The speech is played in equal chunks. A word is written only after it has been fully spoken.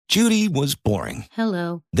Judy was boring.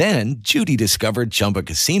 Hello. Then Judy discovered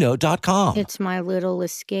ChumbaCasino.com. It's my little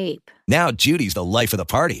escape. Now Judy's the life of the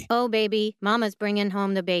party. Oh, baby, mama's bringing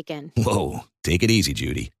home the bacon. Whoa, take it easy,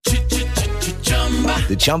 Judy.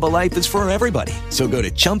 The Chumba life is for everybody. So go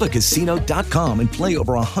to ChumbaCasino.com and play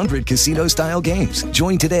over 100 casino-style games.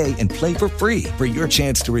 Join today and play for free for your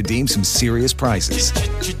chance to redeem some serious prizes.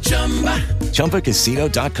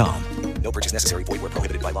 ChumbaCasino.com. No purchase necessary. Void where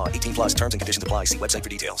prohibited by law. 18 plus terms and conditions apply. See website for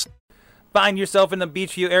details. Find yourself in the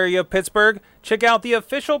Beachview area of Pittsburgh? Check out the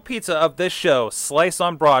official pizza of this show, Slice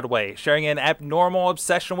on Broadway, sharing an abnormal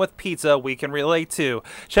obsession with pizza we can relate to.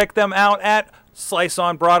 Check them out at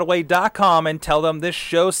sliceonbroadway.com and tell them this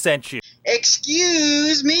show sent you.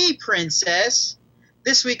 Excuse me, princess.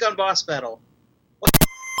 This week on Boss Battle.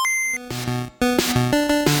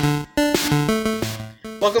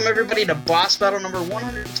 Welcome everybody to Boss Battle number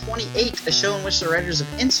 128, a show in which the writers of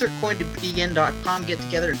InsertCoin2Begin.com get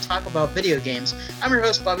together and talk about video games. I'm your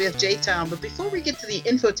host, Bobby F. J. Town, but before we get to the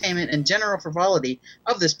infotainment and general frivolity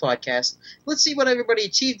of this podcast, let's see what everybody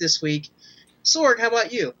achieved this week. Sorg, how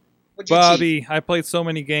about you? What'd you Bobby, achieve? I played so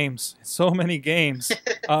many games. The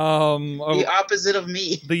opposite of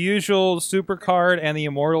me. The usual Supercard and the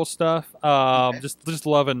Immortal stuff. Just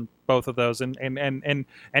loving both of those and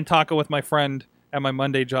talking with my friend at my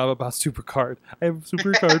Monday job about Supercard. I have a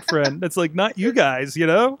Supercard friend. That's like not you guys, you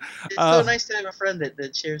know. It's so nice to have a friend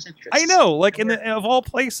that shares interests. I know, like of all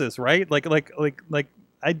places, right? Like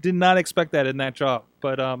I did not expect that in that job.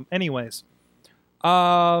 But anyways,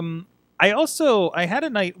 I had a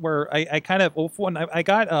night where I kind of I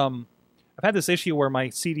got I've had this issue where my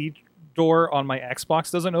CD door on my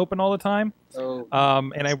Xbox doesn't open all the time. Oh.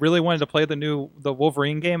 And I really wanted to play the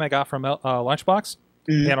Wolverine game I got from Lunchbox,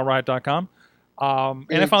 panelriot.com. And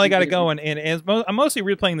I finally got it going, and I'm mostly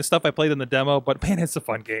replaying the stuff I played in the demo, but man, it's a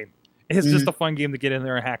fun game. It's just a fun game to get in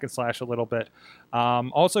there and hack and slash a little bit.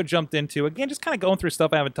 Also jumped into, again, just kind of going through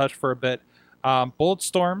stuff I haven't touched for a bit.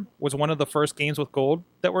 Bulletstorm was one of the first games with gold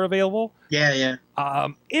that were available. Yeah.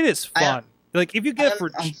 It is fun. If you get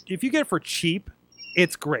it for cheap,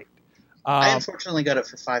 it's great. I unfortunately got it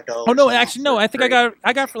for $5. Oh no, actually no. I think I got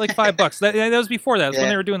it for like $5. That was before that. That was when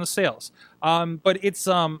they were doing the sales. But it's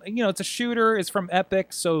it's a shooter. It's from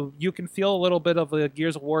Epic, so you can feel a little bit of the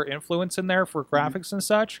Gears of War influence in there for graphics and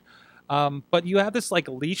such. But you have this like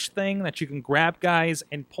leash thing that you can grab guys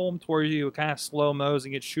and pull them towards you, kind of slow mos,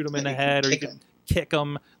 and you can shoot them in the head, or you can kick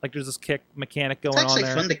them. Like there's this kick mechanic going on there. It's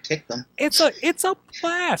actually fun to kick them. It's a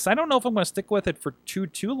blast. I don't know if I'm going to stick with it for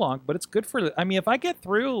too long, but it's good for. I mean, if I get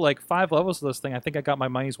through like 5 levels of this thing, I think I got my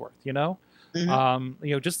money's worth. You know,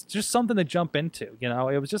 just something to jump into. You know,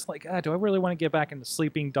 it was just like, do I really want to get back into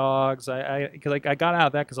Sleeping Dogs? I got out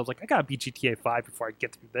of that because I was like, I got to beat GTA 5 before I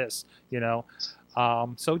get through this. You know,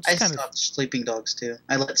 so just I stopped Sleeping Dogs too.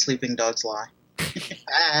 I let Sleeping Dogs lie.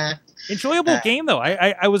 Enjoyable game though.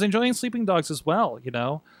 I was enjoying Sleeping Dogs as well. You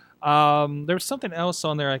know, there's something else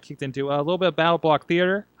on there I kicked into. A little bit of Battle Block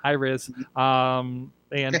Theater, high res, and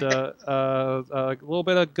a little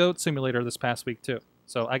bit of Goat Simulator this past week too.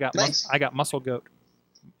 So I got Muscle Goat,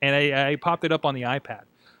 and I popped it up on the iPad.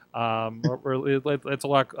 It's a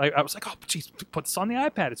lot. I was like, oh, geez, put this on the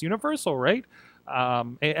iPad. It's universal, right? I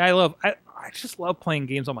just love playing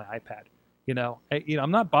games on my iPad. You know, I'm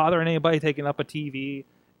not bothering anybody taking up a TV,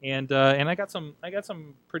 and I got some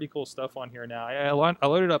pretty cool stuff on here now. I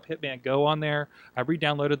loaded up Hitman Go on there. I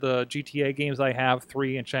re-downloaded the GTA games I have,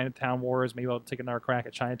 3 and Chinatown Wars. Maybe I'll take another crack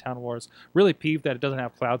at Chinatown Wars. Really peeved that it doesn't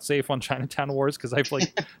have cloud safe on Chinatown Wars because I've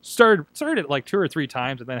like started it like 2 or 3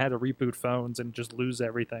 times and then had to reboot phones and just lose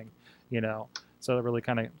everything. You know, so that really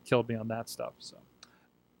kind of killed me on that stuff. So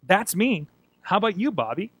that's me. How about you,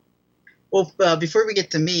 Bobby? Well, before we get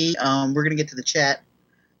to me, we're going to get to the chat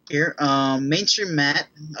here. Mainstream Matt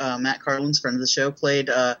Carlin's friend of the show, played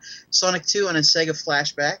Sonic 2 on a Sega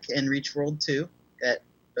Flashback and Reach World 2.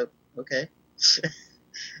 Okay.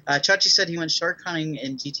 Chachi said he went shark hunting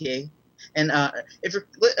in GTA. And if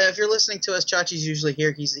you're listening to us, Chachi's usually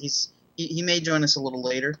here. He may join us a little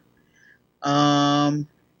later.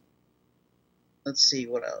 Let's see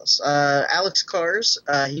what else. Alex Cars.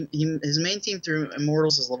 His main team through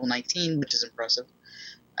Immortals is level 19, which is impressive.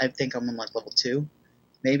 I think I'm on like level 2,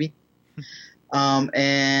 maybe.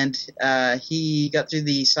 And he got through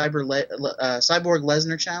the Cyborg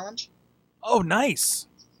Lesnar challenge. Oh, nice.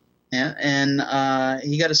 Yeah, and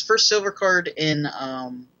he got his first silver card in,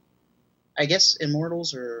 I guess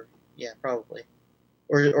Immortals, or yeah, probably.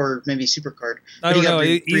 Or maybe Supercard. I don't know.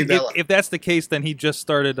 If that's the case, then he just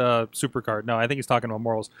started Supercard. No, I think he's talking about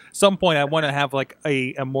Immortals. At some point, I want to have like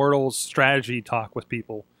a Immortals strategy talk with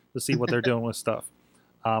people to see what they're doing with stuff.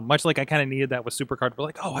 Much like I kind of needed that with Supercard, but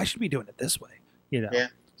like, oh, I should be doing it this way, you know. Yeah.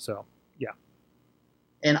 So yeah.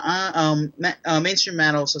 And Mainstream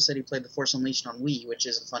Matt also said he played The Force Unleashed on Wii, which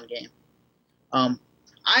is a fun game.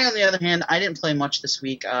 I, on the other hand, I didn't play much this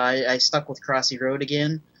week. I stuck with Crossy Road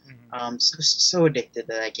again. Mm-hmm. So addicted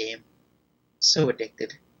to that game. So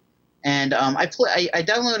addicted. And I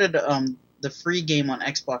downloaded the free game on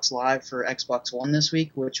Xbox Live for Xbox One this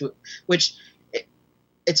week, which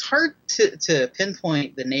it's hard to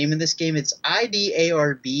pinpoint the name of this game. It's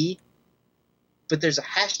IDARB, but there's a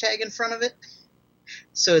hashtag in front of it.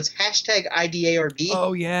 So it's hashtag IDARB.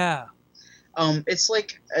 Oh, yeah. It's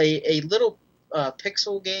like a little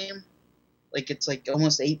pixel game. Like it's like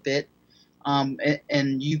almost 8-bit.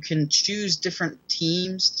 And you can choose different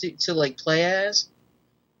teams to like play as.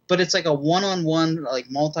 But it's like a one-on-one like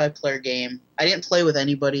multiplayer game. I didn't play with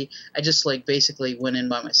anybody. I just like basically went in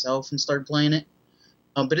by myself and started playing it.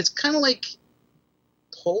 But it's kind of like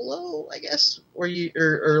polo, I guess, or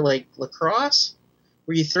like lacrosse,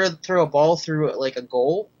 where you throw a ball through like a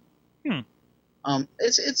goal.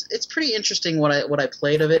 It's pretty interesting what I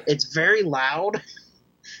played of it. It's very loud.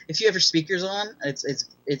 If you have your speakers on,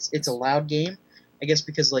 it's a loud game. I guess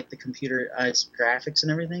because like the computerized graphics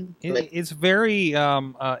and everything. It's very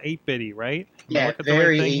 8-bitty, right? Yeah,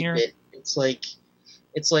 very 8-bit. It's like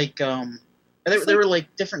there were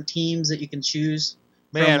like different teams that you can choose.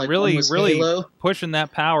 Man, from, like, really Halo. pushing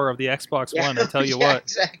that power of the Xbox One. I tell you yeah, what,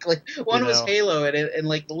 exactly. One was Halo, and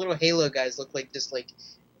like the little Halo guys looked like just like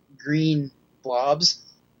green blobs.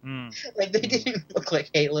 Like they didn't look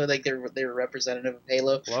like Halo. Like they were representative of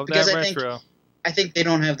Halo. Love because that retro. I think they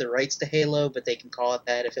don't have the rights to Halo, but they can call it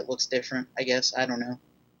that if it looks different, I guess. I don't know.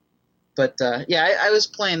 But, yeah, I was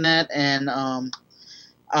playing that, and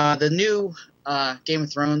the new Game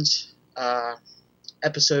of Thrones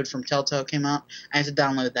episode from Telltale came out. I have to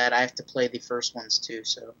download that. I have to play the first ones, too,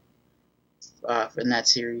 so in that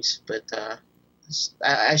series. But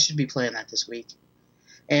I should be playing that this week.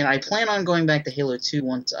 And I plan on going back to Halo 2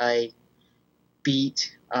 once I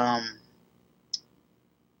beat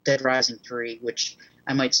Dead Rising 3, which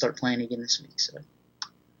I might start playing again this week, so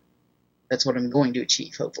that's what I'm going to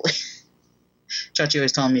achieve, hopefully. Chachi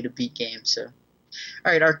always telling me to beat games, so.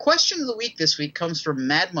 Alright, our question of the week this week comes from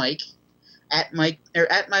Mad Mike, at Mad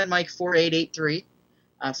Mike 4883,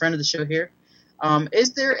 a friend of the show here.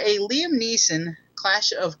 Is there a Liam Neeson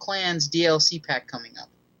Clash of Clans DLC pack coming up?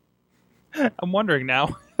 I'm wondering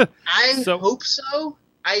now. I hope so.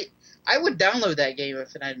 I would download that game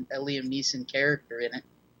if it had a Liam Neeson character in it.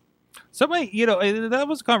 Somebody, that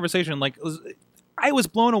was a conversation. Like, I was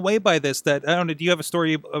blown away by this. That I don't know. Do you have a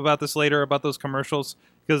story about this later about those commercials?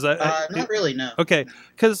 Because not really, no. Okay,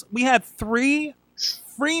 because we had 3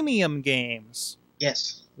 freemium games.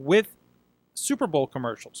 Yes. With Super Bowl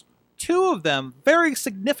commercials. 2 of them very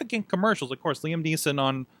significant commercials. Of course, Liam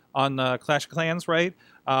Neeson on Clash of Clans, right?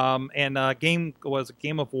 And Game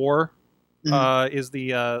of War. Is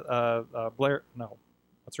the Blair? No,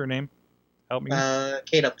 what's her name? Help me.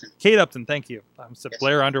 Kate Upton. Kate Upton, thank you. I said Yes.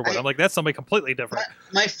 Blair Underwood. I'm like, that's somebody completely different.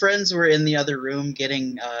 My friends were in the other room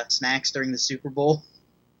getting snacks during the Super Bowl.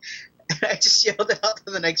 And I just yelled out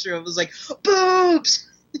to the next room. I was like, boobs!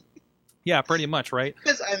 Yeah, pretty much, right?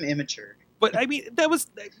 Because I'm immature. But I mean, that was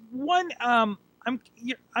one. I'm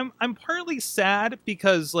partly sad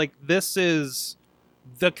because like this is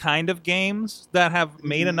the kind of games that have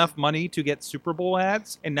made enough money to get Super Bowl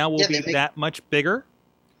ads, and now will be that much bigger.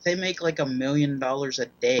 They make like $1 million a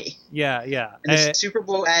day. Yeah. And the Super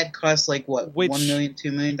Bowl ad costs like what, $1 million,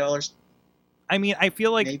 $2 million? I mean, I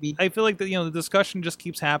feel like Maybe. the discussion just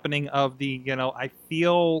keeps happening of the I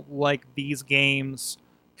feel like these games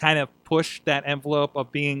kind of push that envelope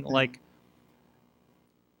of being like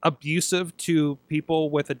abusive to people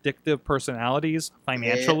with addictive personalities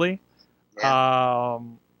financially. Yeah.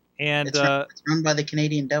 And it's run by the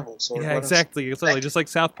Canadian Devils. Or yeah, exactly. It's literally just like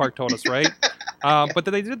South Park told us, right? But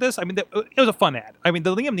they did this. I mean, it was a fun ad. I mean,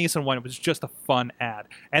 the Liam Neeson one was just a fun ad,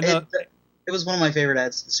 and it was one of my favorite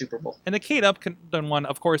ads to the Super Bowl. And the Kate Upton one,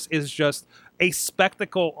 of course, is just a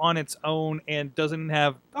spectacle on its own and doesn't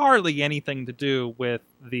have hardly anything to do with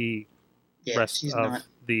the rest of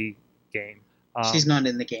the game. She's not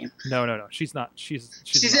in the game. No. She's not. She's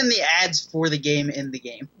in the ads for the game in the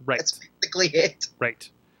game. Right. That's basically it. Right.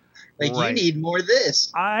 Like, you need more of this.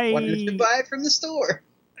 Why don't you buy it from the store?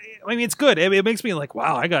 I mean, it's good. It makes me like,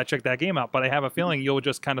 wow, I gotta check that game out. But I have a feeling you'll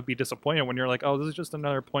just kind of be disappointed when you're like, oh, this is just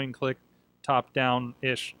another point-and-click,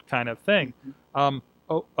 top-down-ish kind of thing.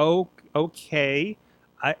 Okay,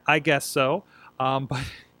 I guess so.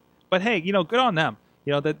 But hey, good on them.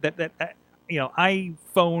 That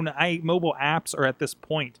iPhone, mobile apps are at this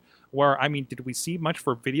point Where, I mean, did we see much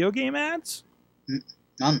for video game ads?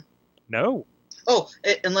 None. No. Oh,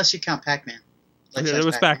 unless you count Pac-Man. It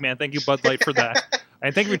was Pac-Man. Thank you, Bud Light, for that.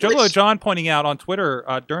 And thank you for Juggalo John pointing out on Twitter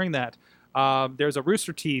during that. There's a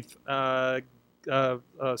Rooster Teeth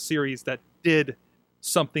series that did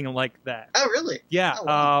something like that. Oh, really? Yeah. Oh,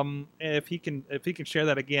 wow. If he can share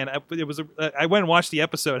that again, I went and watched the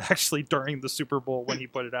episode actually during the Super Bowl when he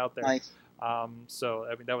put it out there. Nice. So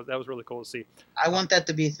I mean that was really cool to see. I want that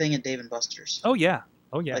to be a thing at Dave and Buster's. Oh yeah.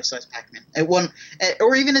 Life-size Pac-Man at one,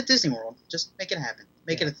 or even at Disney World. Just make it happen.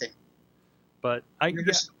 Make it a thing. But I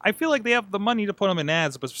feel like they have the money to put them in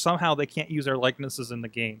ads, but somehow they can't use their likenesses in the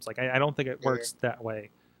games. Like I don't think it works that way.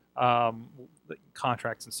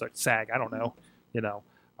 Contracts and such, SAG. I don't know.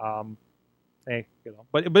 Hey,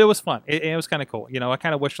 but it was fun. It was kind of cool. I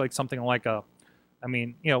kind of wish like something like I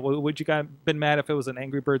mean, would you guys been mad if it was an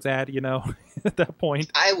Angry Birds ad? At that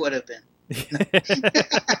point, I would have been.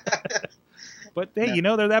 But hey,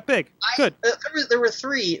 no. They're that big. Good. There were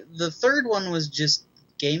 3. The third one was just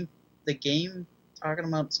the game talking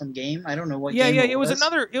about some game. I don't know what. game it was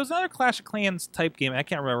another Clash of Clans type game. I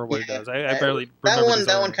can't remember what it does. I barely remember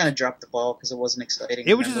that one kind of dropped the ball because it wasn't exciting.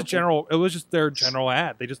 It was just their general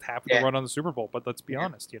ad. They just happened to run on the Super Bowl. But let's be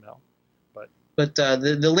honest, But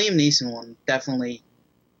the Liam Neeson one definitely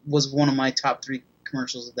was one of my top 3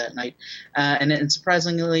 commercials of that night, and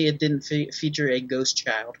surprisingly, it didn't feature a ghost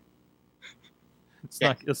child.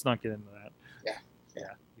 Let's not get into that.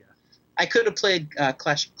 Yeah. I could have played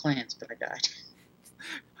Clash of Clans, but I died.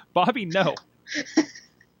 Bobby, no.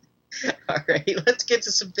 All right, let's get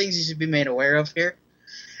to some things you should be made aware of here.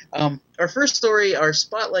 Our first story, our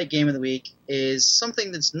Spotlight Game of the Week, is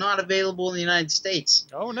something that's not available in the United States.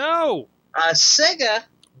 Oh, no! Sega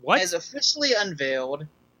has officially unveiled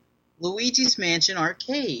Luigi's Mansion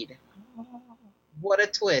Arcade. What a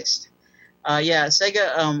twist.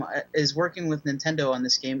 Sega is working with Nintendo on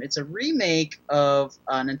this game. It's a remake of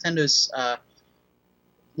Nintendo's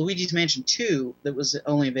Luigi's Mansion 2 that was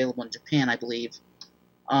only available in Japan, I believe.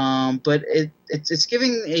 But it's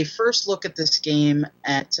giving a first look at this game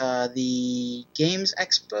at the Games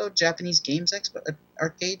Expo, Japanese Games Expo,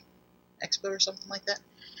 Arcade Expo or something like that.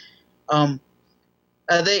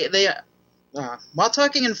 While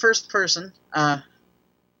talking in first person, oh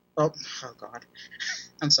God,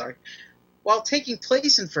 I'm sorry. While taking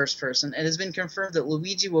place in first person, it has been confirmed that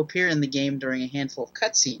Luigi will appear in the game during a handful of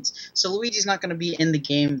cutscenes. So Luigi's not going to be in the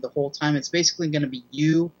game the whole time. It's basically going to be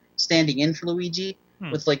you standing in for Luigi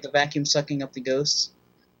with like the vacuum sucking up the ghosts.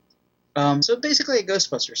 So basically a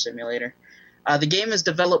Ghostbuster simulator. The game is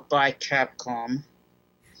developed by Capcom.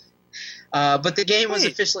 But the game was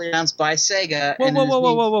officially announced by Sega.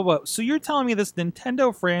 Whoa. So you're telling me this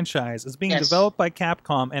Nintendo franchise is being developed by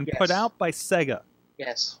Capcom and put out by Sega?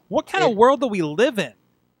 Yes. What kind of world do we live in?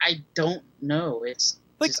 I don't know. It's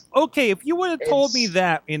like, okay, if you would have told me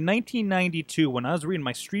that in 1992 when I was reading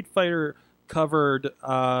my Street Fighter covered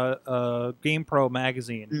GamePro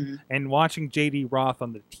magazine and watching JD Roth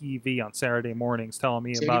on the TV on Saturday mornings telling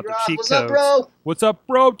me about the cheat codes. What's up, bro? What's up,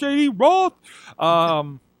 bro? JD Roth.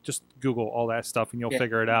 Just Google all that stuff and you'll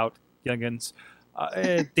figure it out, youngins.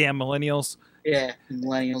 Damn millennials. Yeah,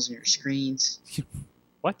 millennials and your screens.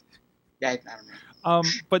 What? Yeah, I don't know.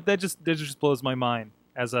 But that just blows my mind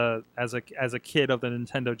as a kid of the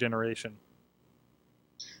Nintendo generation.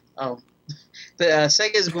 Oh, the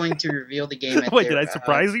Sega is going to reveal the game. Wait, did I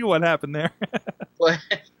surprise you? What happened there? What?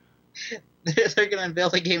 They're going to unveil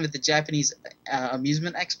the game at the Japanese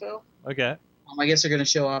Amusement Expo. Okay. I guess they're going to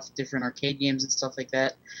show off different arcade games and stuff like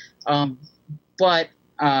that. But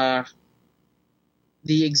the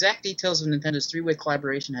exact details of Nintendo's 3-way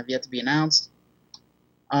collaboration have yet to be announced.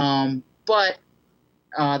 But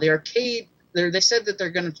the arcade, they said that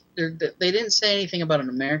they didn't say anything about an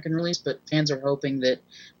American release, but fans are hoping that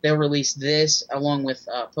they'll release this along with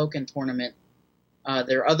Pokken Tournament,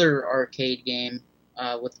 their other arcade game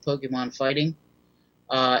with Pokemon fighting.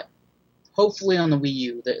 Hopefully on the Wii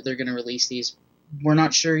U, they're going to release these. We're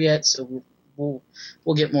not sure yet, so we'll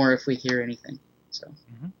get more if we hear anything. So,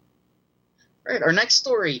 All right, our next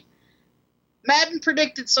story. Madden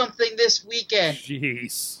predicted something this weekend.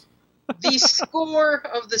 Jeez. The score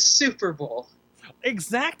of the Super Bowl.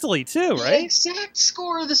 Exactly, too, right? The exact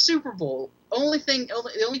score of the Super Bowl. The only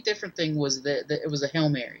different thing was that it was a Hail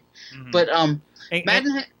Mary. But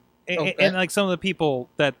Madden and like some of the people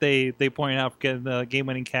that they pointed out getting the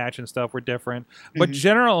game-winning catch and stuff were different, but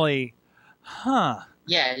generally,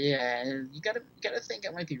 Yeah, you gotta think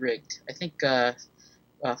it might be rigged. I think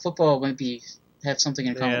football might have something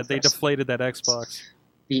in common. Yeah, they deflated that Xbox.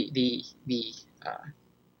 The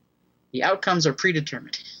outcomes are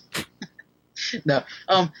predetermined. No.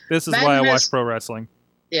 This is Madden why I has- watch pro wrestling.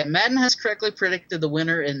 Yeah, Madden has correctly predicted the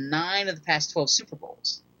winner in 9 of the past 12 Super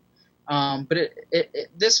Bowls. But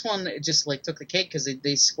this one it just like took the cake because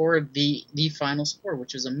they scored the final score,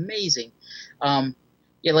 which was amazing.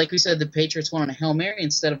 Yeah, like we said, the Patriots won on a Hail Mary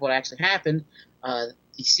instead of what actually happened. The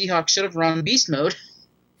Seahawks should have run beast mode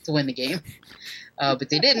to win the game, but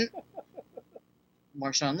they didn't.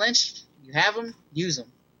 Marshawn Lynch, you have him, use him.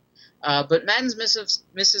 But Madden's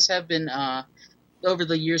misses have been over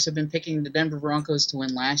the years have been picking the Denver Broncos to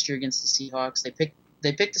win last year against the Seahawks. They picked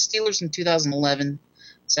the Steelers in 2011.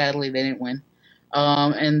 Sadly, they didn't win.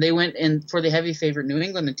 And they went in for the heavy favorite New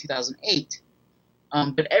England in 2008.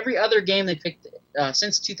 But every other game they picked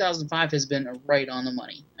since 2005 has been right on the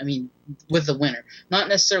money. I mean, with the winner, not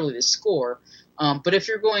necessarily the score. But if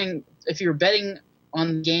you're betting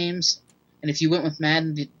on games, and if you went with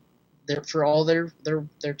Madden for all their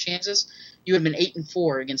chances, you would have been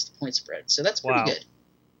 8-4 against the point spread. So that's pretty good.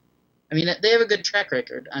 I mean, they have a good track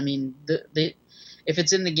record. I mean, if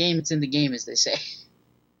it's in the game, it's in the game, as they say.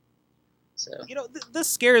 So this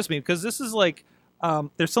scares me because this is like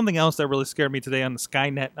there's something else that really scared me today on the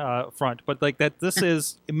Skynet front, but like that this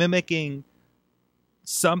is mimicking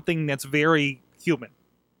something that's very human,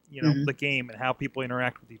 the game and how people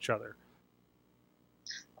interact with each other.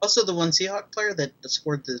 Also, the one Seahawk player that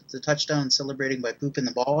scored the touchdown and celebrating by pooping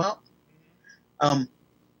the ball out. In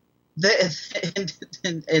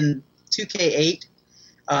 2K8,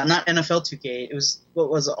 not NFL 2K8, it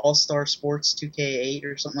was All-Star Sports 2K8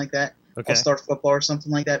 or something like that. Okay. All-Star Football or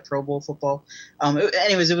something like that, Pro Bowl football.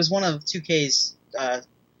 It was one of 2K's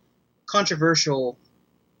controversial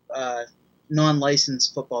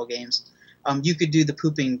non-licensed football games. You could do the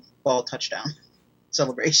pooping ball touchdown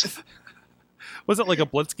celebration. Was it like a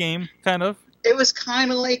blitz game, kind of? It was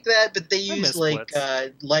kind of like that, but they used Blitz.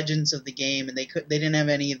 legends of the game, and they didn't have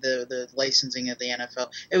any of the licensing of the NFL.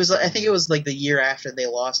 I think it was like the year after they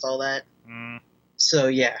lost all that. So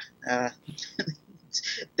yeah,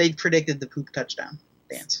 they predicted the poop touchdown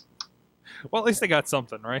dance. Well, at least they got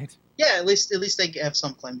something, right? Yeah, at least they have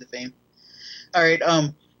some claim to fame. All right,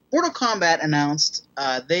 Mortal Kombat announced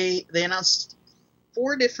they announced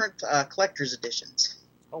 4 different collector's editions.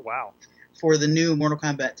 Oh wow. For the new Mortal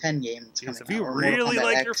Kombat 10 game that's coming If out. you Or Mortal really Kombat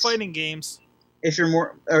like X, your fighting games, if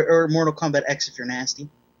you're or Mortal Kombat X if you're nasty.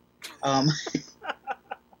 The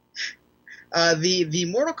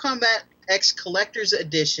Mortal Kombat X Collector's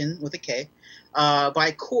Edition with a K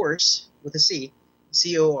by Course with a C,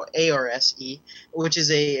 Coarse, which is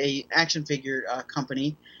a action figure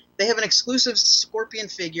company. They have an exclusive Scorpion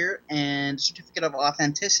figure and certificate of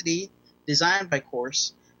authenticity designed by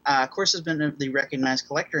Course. Course has been the recognized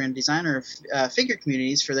collector and designer of figure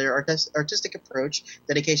communities for their artistic approach,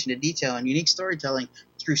 dedication to detail, and unique storytelling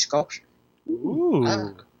through sculpture. ooh,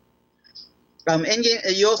 In-game,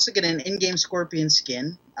 you also get an in-game Scorpion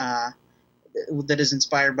skin that is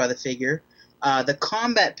inspired by the figure. The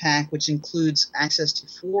Combat Pack, which includes access to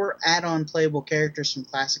 4 add-on playable characters from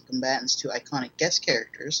classic combatants to iconic guest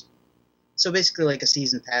characters. So basically like a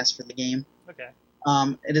season pass for the game. okay.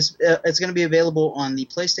 It's going to be available on the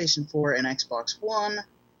PlayStation 4 and Xbox One,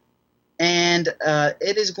 and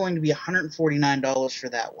it is going to be $149 for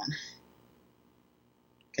that one.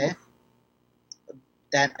 Okay,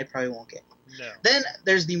 that I probably won't get. No. Then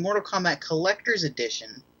there's the Mortal Kombat Collector's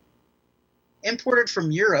Edition, imported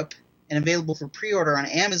from Europe and available for pre-order on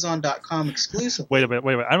Amazon.com exclusively. Wait a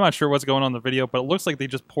minute. I'm not sure what's going on in the video, but it looks like they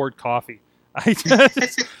just poured coffee. Let's see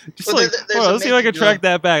if I can track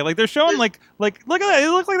that back. Like they're showing like look at that. It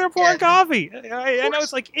looks like they're pouring coffee. I know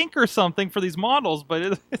it's like ink or something for these models,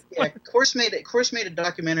 but Course made a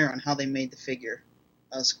documentary on how they made the figure,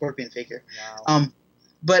 Scorpion figure. Wow.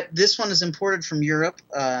 But this one is imported from Europe,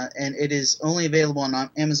 and it is only available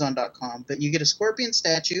on Amazon.com. But you get a Scorpion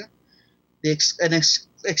statue, an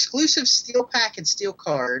exclusive steel pack and steel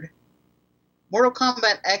card, Mortal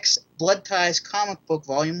Kombat X Blood Ties Comic Book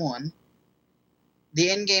Volume 1, the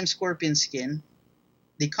in-game Scorpion skin,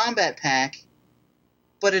 the Combat Pack,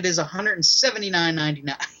 but it is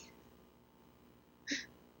 $179.99.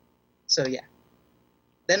 So yeah.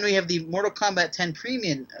 Then we have the Mortal Kombat 10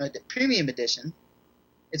 Premium Edition.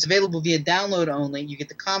 It's available via download only. You get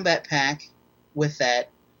the Combat Pack with that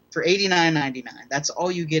for $89.99. That's all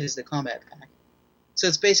you get is the Combat Pack. So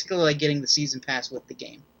it's basically like getting the Season Pass with the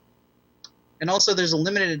game. And also there's a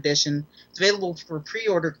limited edition. It's available for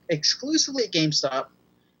pre-order exclusively at GameStop.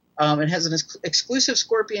 It has an exclusive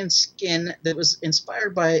Scorpion skin that was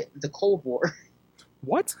inspired by the Cold War.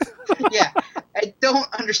 What? Yeah. I don't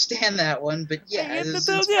understand understand that one, but yeah. Hey, It's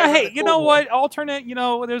yeah, inspired by hey, the you Cold know War. what? Alternate,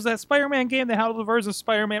 there's that Spider-Man game, the Halo version of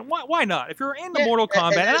Spider-Man. Why not? If you're into Yeah, Mortal and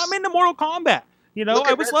Kombat, and there's- I'm into Mortal Kombat, Look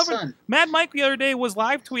I at was Red loving. Sun. Mad Mike the other day was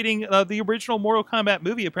live tweeting the original Mortal Kombat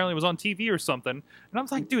movie. Apparently, it was on TV or something, and I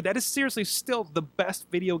was like, dude, that is seriously still the best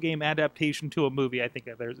video game adaptation to a movie I think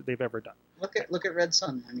they've ever done. Look at Red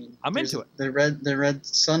Sun. I mean, I'm there's into it. The Red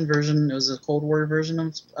Sun version. It was a Cold War version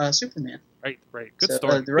of Superman. Right. Good So,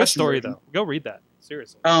 story. the Good Russian story version. though. Go read that.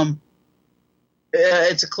 Seriously.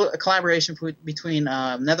 It's a collaboration between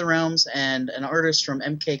NetherRealms and an artist from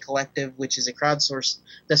MK Collective, which is a crowdsourced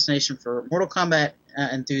destination for Mortal Kombat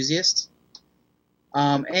enthusiasts.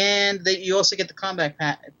 And you also get the combat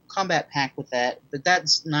pack with that, but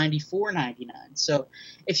that's $94.99. So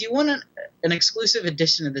if you want an exclusive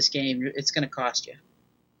edition of this game, it's going to cost you.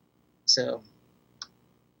 So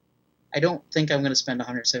I don't think I'm going to spend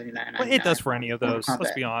 $179.99. Well, it does for any of those.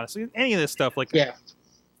 Let's be honest. Any of this stuff, like yeah.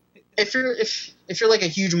 If you're like a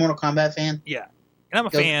huge Mortal Kombat fan, yeah, and I'm a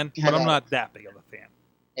Go fan, have but I'm at not that big of a fan.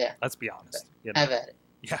 Yeah. Let's be honest. have at it.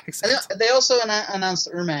 Yeah, And exactly. they also announced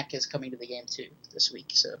Ermac is coming to the game too this week,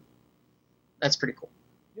 so that's pretty cool.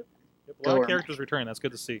 Yep, a Go lot of Ermac. characters returning. That's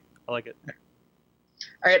good to see. I like it.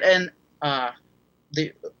 All right, and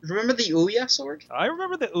remember the Ouya sword? I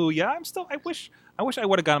remember the Ouya. I wish I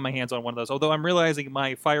would have gotten my hands on one of those. Although I'm realizing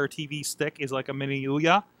my Fire TV stick is like a mini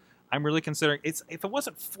Ouya. I'm really considering if it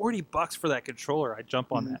wasn't $40 for that controller, I'd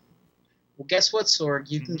jump on Mhm. that. Well, guess what, Sorg?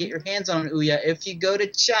 You can Mhm. get your hands on an Ouya if you go to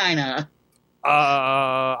China.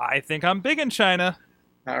 I think I'm big in China.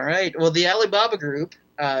 All right. Well, the Alibaba Group,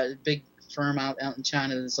 big firm out in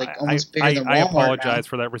China, that's like almost bigger than Walmart. I apologize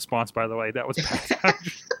for that response, by the way. That was bad.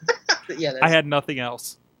 Now. Yeah, I had nothing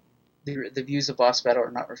else. the views of Boss Battle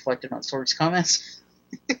are not reflected on Sorg's comments.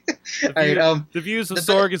 The, All right. view- the views of the-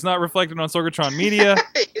 Sorg is not reflected on Sorgatron Media.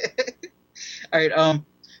 All right.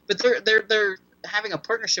 But they're having a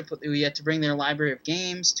partnership with Ouya to bring their library of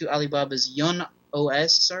games to Alibaba's Yun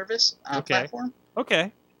OS service Okay. platform.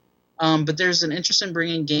 Okay. But there's an interest in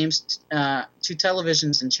bringing games to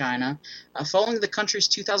televisions in China, following the country's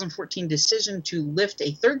 2014 decision to lift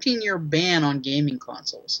a 13-year ban on gaming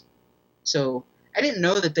consoles. So I didn't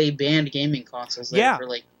know that they banned gaming consoles there Yeah. for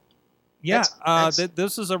like. Yeah, That's-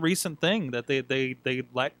 this is a recent thing that they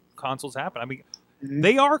let consoles happen. I mean, Mhm.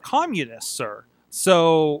 they are communists, sir.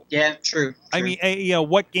 So Yeah, true. I mean,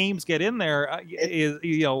 what games get in there is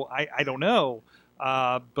I don't know,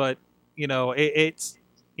 but it's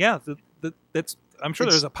that's I'm sure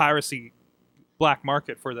It's- there's a piracy black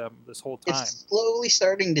market for them this whole time. It's slowly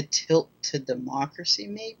starting to tilt to democracy.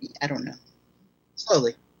 Maybe I don't know.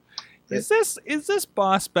 Slowly. Is this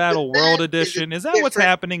Boss Battle World That is Edition? Is that what's different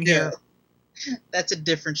happening here? show. That's a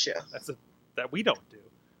different show. That we don't do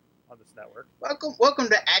on this network. Welcome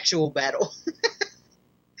to actual battle.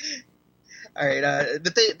 All right,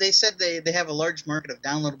 but they said they have a large market of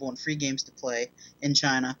downloadable and free games to play in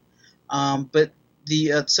China, but the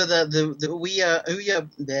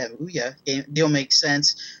Ouya game deal makes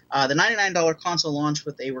sense. The $99 console launched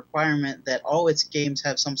with a requirement that all its games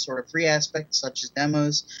have some sort of free aspect, such as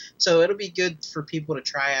demos. So it'll be good for people to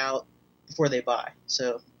try out before they buy.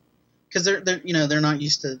 So. Because they're not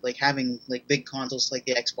used to like having like big consoles like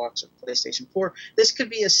the Xbox or PlayStation 4. This could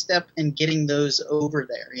be a step in getting those over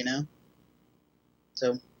there,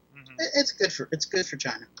 So it's good for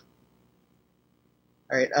China.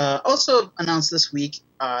 All right. Also announced this week,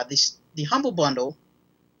 the Humble Bundle.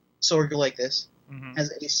 So you'll like this. Mhm.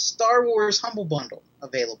 Has a Star Wars Humble Bundle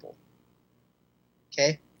available.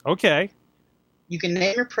 Okay. Okay. You can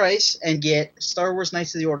name your price and get Star Wars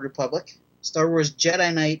Knights of the Old Republic, Star Wars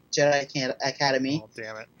Jedi Knight Jedi Academy, Oh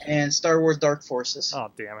damn it. and Star Wars Dark Forces.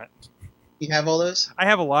 Oh damn it. You have all those? I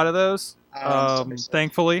have a lot of those. Sorry.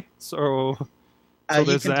 Thankfully. So You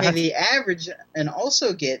there's can that. pay the average and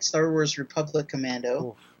also get Star Wars Republic Commando,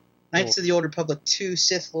 Oof. Knights of the Old Republic 2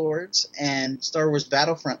 Sith Lords, and Star Wars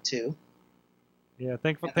Battlefront 2. Yeah, Any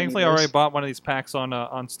thankfully of I already those? bought one of these packs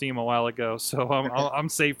on Steam a while ago, so I'm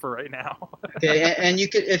safe for right now. Okay, and you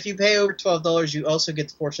could, if you pay over $12, you also get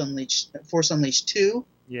the Force Unleashed 2,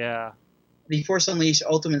 Yeah. the Force Unleashed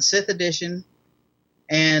Ultimate Sith Edition,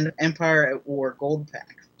 and Empire at War Gold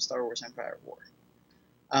Pack, Star Wars Empire at War.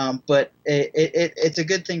 But it's a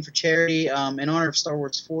good thing for charity. In honor of Star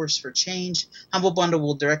Wars Force for Change, Humble Bundle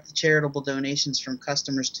will direct the charitable donations from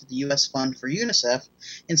customers to the U.S. Fund for UNICEF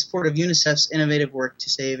in support of UNICEF's innovative work to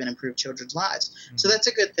save and improve children's lives. So that's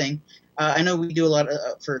a good thing. I know we do a lot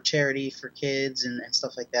for charity for kids and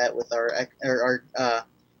stuff like that with our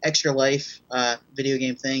Extra Life video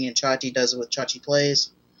game thing, and Chachi does it with Chachi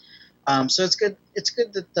Plays. So it's good. It's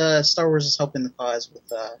good that Star Wars is helping the cause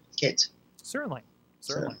with kids. Certainly.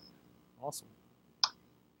 certainly. Awesome.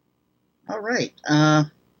 All right.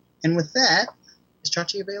 And with that, is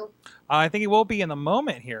Chachi available? I think he will be in a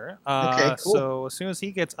moment here. Okay, cool. So as soon as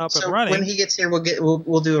he gets up So and running, when he gets here,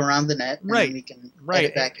 we'll do Around the Net, and Right. then we can right?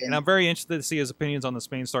 edit back in. And I'm very interested to see his opinions on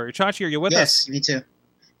this main story. Chachi, are you with Yes, us? me too.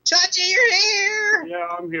 Chachi, you're here! Yeah,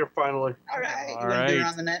 I'm here finally. All right. You All want to do right.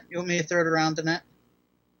 Around the Net? You want me to throw it around the net?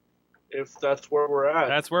 If that's where we're at.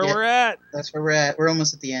 That's where Yeah. we're at. That's where we're at. We're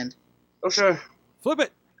almost at the end. Okay. Flip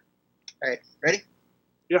it. All right. Ready?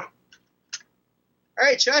 Yeah. All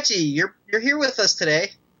right, Chachi, you're here with us today.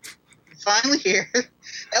 Finally here.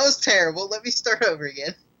 That was terrible. Let me start over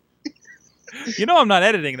again. You know I'm not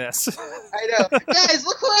editing this. I know. Guys,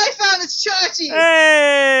 look who I found. It's Chachi.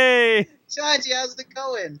 Hey! Chachi, how's it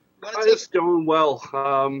going? You wanna It's going well.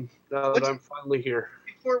 Now that What's- I'm finally here.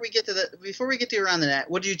 before we get to Around the Net,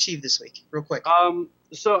 what did you achieve this week, real quick?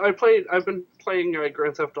 So I've been playing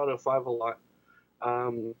Grand Theft Auto 5 a lot.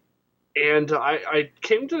 And I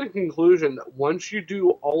came to the conclusion that once you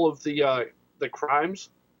do all of the crimes,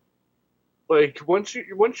 like once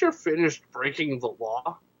you're finished breaking the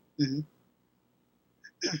law, Mhm.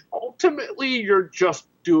 ultimately you're just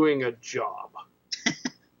doing a job.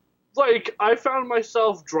 Like I found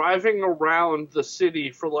myself driving around the city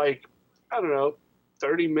for like, I don't know,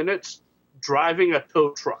 30 minutes driving a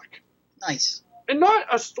tow truck. Nice. And not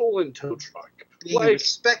a stolen tow truck. Being a Like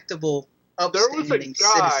respectable, there was a upstanding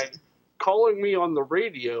guy citizen. calling me on the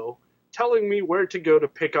radio telling me where to go to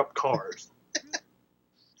pick up cars.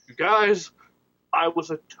 You guys, I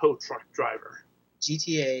was a tow truck driver.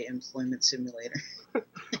 GTA Employment Simulator.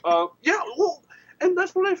 Yeah, well, and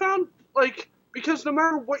that's what I found, like, because no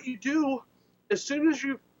matter what you do, as soon as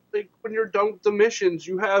you, like, when you're done with the missions,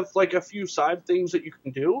 you have, like, a few side things that you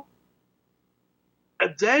can do.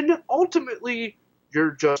 And then, ultimately,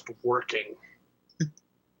 you're just working.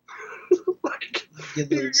 Like,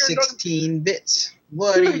 Give you're it 16 bits.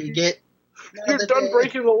 What do you get? you're done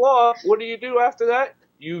breaking the law. What do you do after that?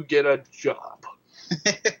 You get a job.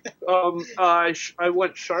 I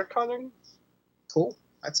went shark hunting. Cool.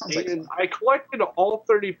 That sounds like And fun. I collected all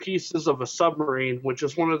 30 pieces of a submarine, which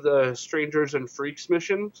is one of the Strangers and Freaks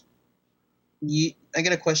missions. I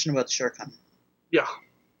got a question about the shark hunt. Yeah,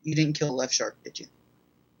 You didn't kill a left shark, did you?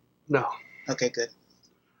 no. Okay, good.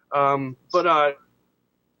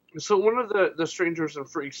 So one of the Strangers and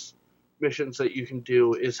Freaks missions that you can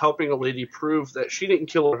do is helping a lady prove that she didn't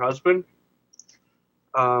kill her husband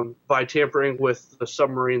by tampering with the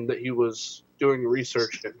submarine that he was doing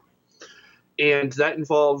research in. And that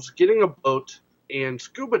involves getting a boat and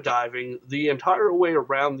scuba diving the entire way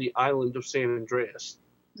around the island of San Andreas,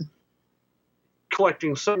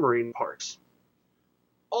 collecting submarine parts.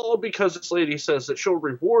 All because this lady says that she'll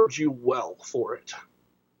reward you well for it.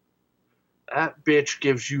 That bitch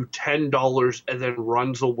gives you $10 and then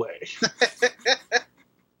runs away.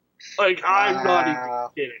 Like, I'm not even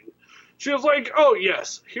Wow. kidding. She was like, oh,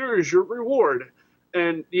 yes, here is your reward.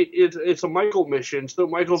 And it's a Michael mission, so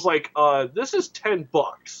Michael's like, this is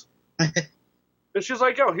 $10. And she's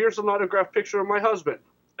like, oh, here's an autographed picture of my husband.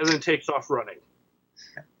 And then takes off running.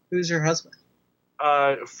 Who's your husband?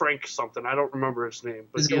 Frank something. I don't remember his name.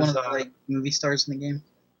 But Is it he's, one of the movie stars in the game?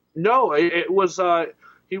 No, it was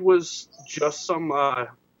he was just some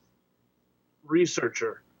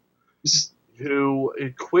researcher who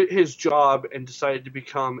quit his job and decided to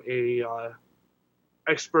become a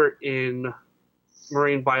expert in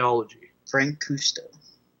marine biology. Frank Cousteau.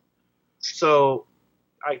 So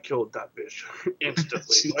I killed that bitch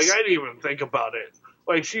instantly. Jeez. Like I didn't even think about it.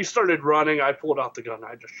 Like she started running, I pulled out the gun,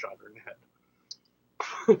 I just shot her in the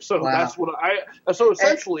head. So Wow. that's what so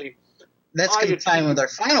essentially That's I going to time achieved- with our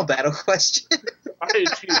final battle question. I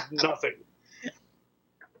achieved nothing.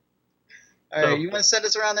 All right, you want to send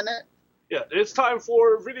us around the net? Yeah, it's time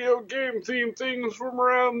for video game themed things from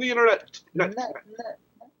around the internet. Net.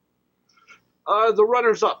 The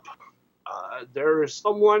runners up. There is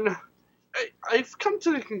someone. I've come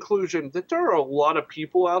to the conclusion that there are a lot of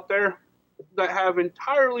people out there that have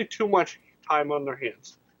entirely too much time on their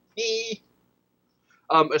hands. Me.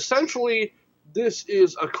 Essentially, this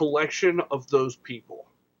is a collection of those people.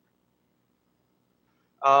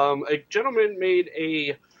 A gentleman made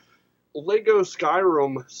a Lego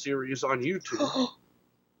Skyrim series on YouTube.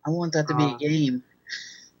 I want that to be a game.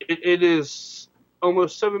 It is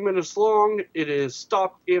almost 7 minutes long. It is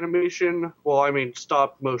stop animation. Well, I mean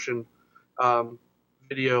stop motion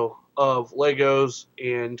video of Legos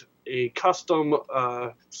and a custom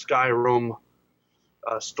Skyrim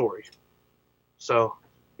story. So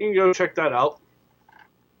you can go check that out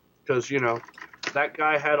because, you know, that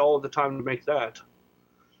guy had all the time to make that.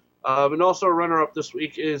 And also a runner-up this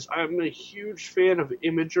week is I'm a huge fan of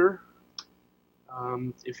Imager.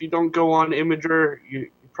 If you don't go on Imager, you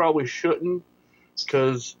probably shouldn't,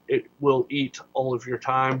 because it will eat all of your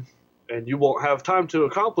time, and you won't have time to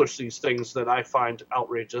accomplish these things that I find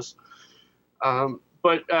outrageous.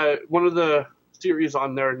 But one of the series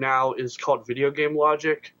on there now is called Video Game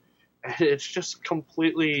Logic, and it's just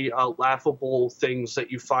completely laughable things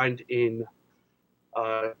that you find in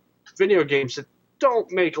video games that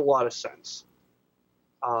don't make a lot of sense.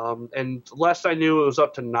 And last I knew, it was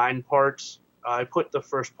up to 9 parts. I put the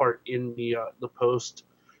first part in the post.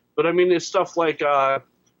 But I mean, it's stuff like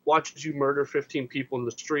watches you murder 15 people in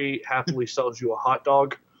the street, happily sells you a hot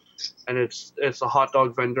dog, and it's a hot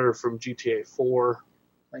dog vendor from GTA 4.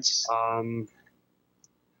 Nice.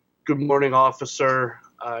 Good Morning Officer.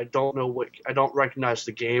 I don't recognize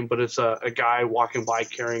the game, but it's a guy walking by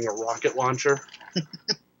carrying a rocket launcher.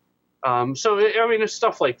 It's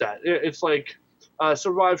stuff like that. It's like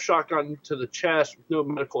survive shotgun to the chest with no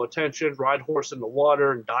medical attention, ride horse in the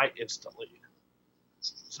water, and die instantly.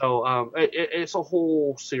 So it's a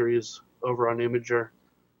whole series over on Imager.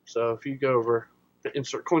 So if you go over to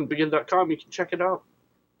insertcoinbegin.com, you can check it out.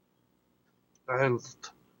 And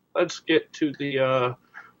let's get to the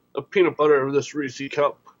peanut butter of this Reese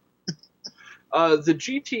cup. The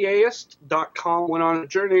GTAist.com went on a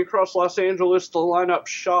journey across Los Angeles to line up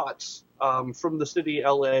shots from the city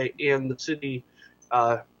LA and the city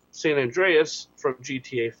San Andreas from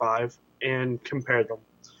GTA 5 and compare them.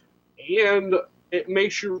 And it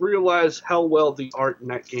makes you realize how well the art in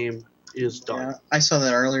that game is done. Yeah, I saw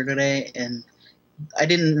that earlier today, and I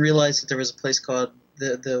didn't realize that there was a place called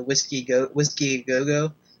the Whiskey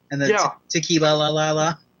Go-Go and the Tequila La La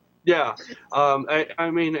La. Yeah,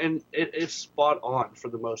 I mean, and it's spot on for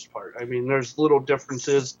the most part. I mean, there's little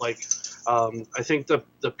differences, like I think the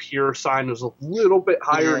pure sign is a little bit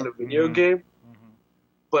higher in the video game,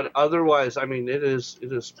 but otherwise, I mean, it is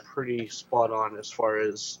pretty spot on as far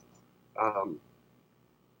as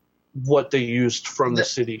what they used from the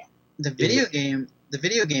city. The video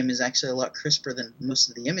game is actually a lot crisper than most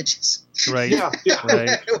of the images. Right. Yeah.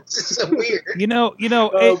 Right. Which is so weird. And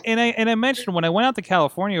I mentioned when I went out to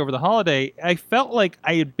California over the holiday, I felt like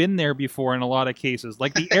I had been there before in a lot of cases.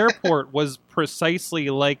 Like the airport was precisely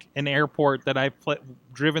like an airport that I've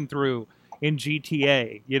driven through in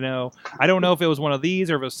GTA. I don't know if it was one of these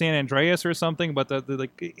or if it was San Andreas or something, but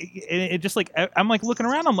it just like I'm like looking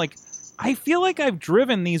around, I'm like, I feel like I've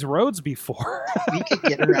driven these roads before. We could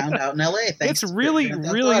get around out in LA. It's really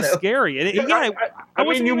scary. I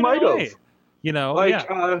mean, you might have.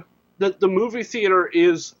 The movie theater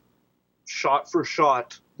is shot for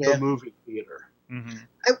shot the movie theater. Mm-hmm.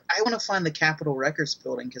 I want to find the Capitol Records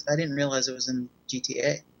building because I didn't realize it was in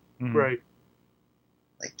GTA. Mm-hmm. Right.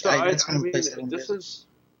 Like, so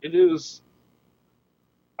it is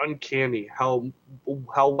uncanny how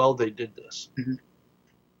well they did this. Mm-hmm.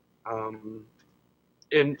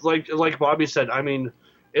 And like Bobby said, I mean,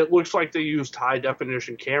 it looks like they used high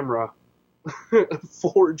definition camera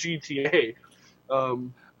for GTA.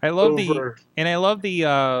 I love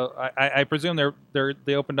I presume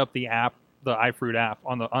they opened up the app, the iFruit app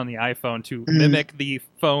on the iPhone to mimic the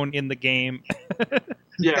phone in the game.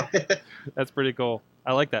 Yeah, that's pretty cool.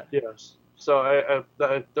 I like that. Yes. So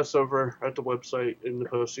that's over at the website in the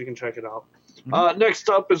post. You can check it out. Mm-hmm. Next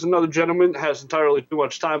up is another gentleman that has entirely too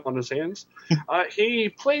much time on his hands. He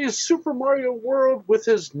plays Super Mario World with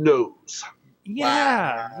his nose.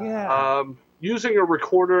 Yeah. Using a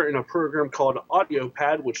recorder in a program called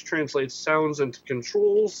AudioPad, which translates sounds into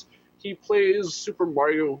controls, he plays Super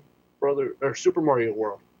Mario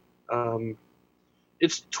World.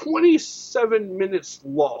 It's 27 minutes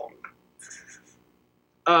long.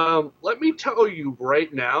 Let me tell you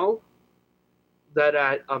right now that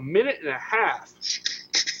at a minute and a half,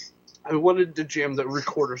 I wanted to jam the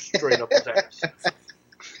recorder straight up his ass.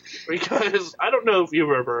 Because I don't know if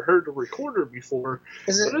you've ever heard a recorder before,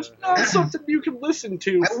 but it's not something you can listen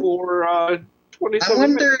to for 27 minutes. I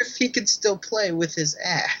wonder if he could still play with his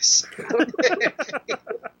ass.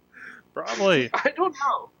 Probably. I don't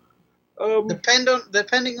know.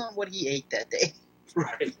 Depending on what he ate that day.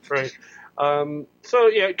 Right. So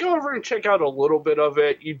yeah, go over and check out a little bit of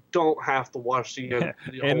it. You don't have to watch the end.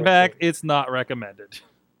 In fact, it's not recommended.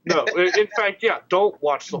 No, in fact, yeah, don't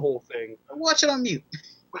watch the whole thing. Watch it on mute.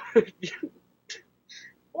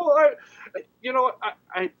 Well, you know what?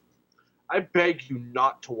 I beg you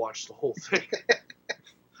not to watch the whole thing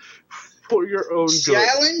for your own good.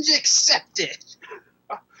 Challenge accepted.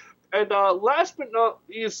 And last but not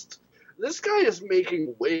least, this guy is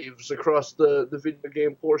making waves across the video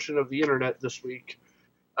game portion of the internet this week.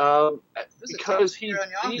 Because he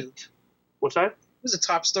beat... What's that? It was a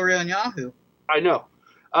top story on Yahoo. I know.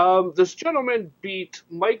 This gentleman beat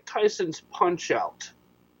Mike Tyson's Punch-Out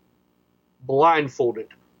blindfolded.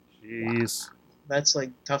 Jeez. Wow. That's like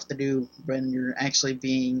tough to do when you're actually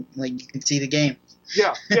being like you can see the game.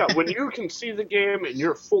 Yeah. When you can see the game and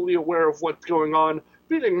you're fully aware of what's going on,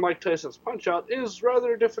 beating Mike Tyson's Punch-Out is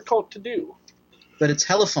rather difficult to do. But it's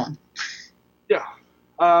hella fun. Yeah.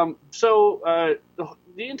 So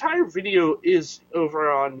the entire video is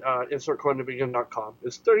over on InsertCoinToBegin.com.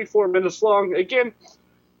 It's 34 minutes long. Again,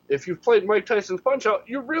 if you've played Mike Tyson's Punch-Out,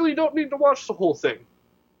 you really don't need to watch the whole thing.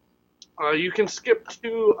 You can skip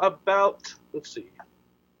to about, let's see.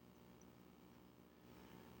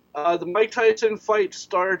 The Mike Tyson fight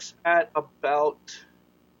starts at about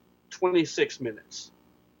 26 minutes.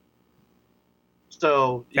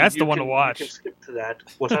 So that's the one to watch. You can skip to that.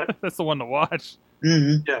 What's that? That's the one to watch.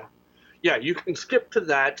 Mm-hmm. Yeah, you can skip to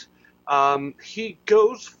that. He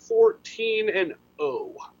goes 14-0.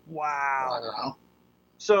 Wow.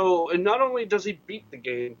 So, and not only does he beat the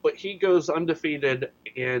game, but he goes undefeated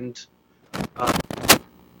and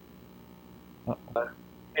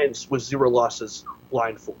ends with 0 losses,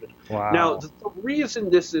 blindfolded. Wow. Now, the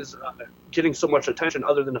reason this is getting so much attention,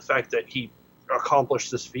 other than the fact that he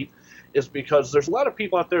accomplished this feat, is because there's a lot of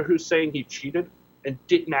people out there who's saying he cheated and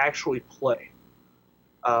didn't actually play.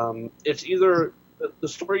 It's either the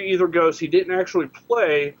story either goes he didn't actually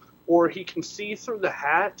play, or he can see through the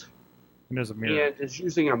hat and there's a mirror and is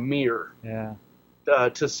using a mirror. Yeah.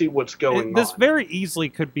 To see what's going on. This very easily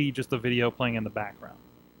could be just a video playing in the background.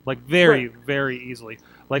 Like very, very easily.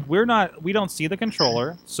 Like we don't see the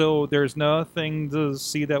controller, so there's nothing to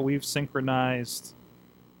see that we've synchronized,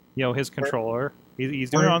 his controller.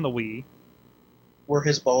 He's doing it on the Wii. Were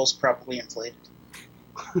his balls properly inflated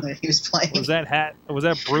when he was playing? Was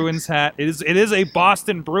that Bruins hat? It is a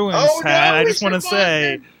Boston Bruins hat. I just want to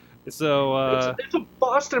say. So it's a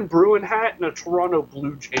Boston Bruin hat and a Toronto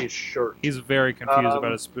Blue Jays shirt. He's very confused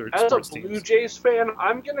about his sports teams. As a Blue Jays fan,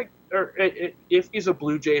 if he's a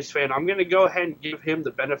Blue Jays fan, I'm gonna go ahead and give him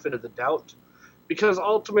the benefit of the doubt, because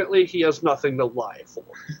ultimately he has nothing to lie for.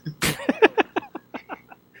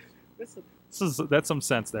 That's some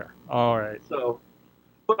sense there. All right. So,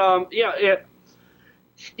 but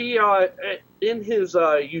he in his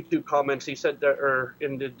YouTube comments, he said that, or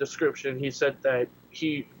in the description, he said that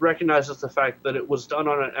he recognizes the fact that it was done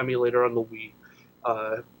on an emulator on the Wii.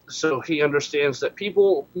 So he understands that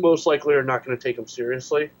people most likely are not going to take him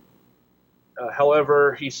seriously.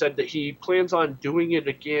 However, he said that he plans on doing it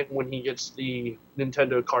again when he gets the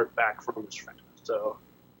Nintendo cart back from his friend. So,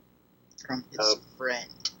 from his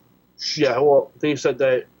friend. Yeah, well, he said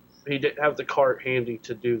that he didn't have the cart handy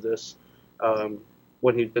to do this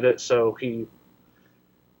when he did it. So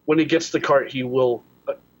when he gets the cart, he will.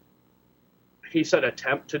 He said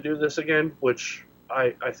attempt to do this again, which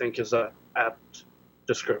I think is a apt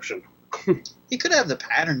description. He could have the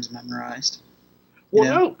patterns memorized. Well,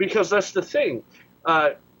 no, because that's the thing.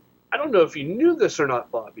 I don't know if you knew this or not,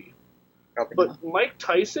 Bobby, Probably but not. Mike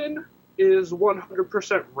Tyson is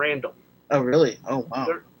 100% random. Oh, really? Oh, wow.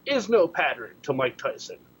 There is no pattern to Mike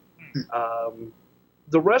Tyson.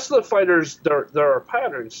 The rest of the fighters, there are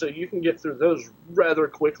patterns, so you can get through those rather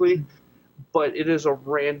quickly, but it is a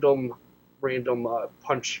random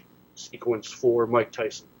punch sequence for Mike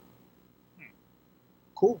Tyson.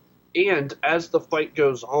 Cool. And as the fight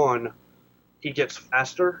goes on, he gets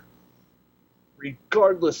faster,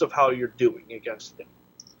 regardless of how you're doing against him.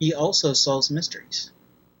 He also solves mysteries.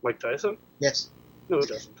 Mike Tyson? Yes. No, he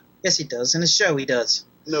doesn't. Yes, he does. In his show, he does.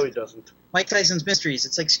 No, he doesn't. Mike Tyson's Mysteries.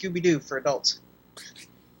 It's like Scooby-Doo for adults.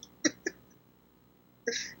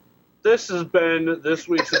 This has been this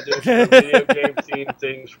week's edition of Video Game Themed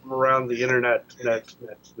Things from around the internet.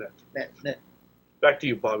 Net. Back to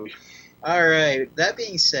you, Bobby. All right. That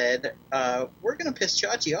being said, we're going to piss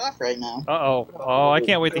Chachi off right now. Uh-oh. Oh, I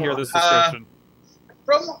can't wait to hear this description.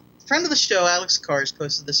 From friend of the show, Alex Cars,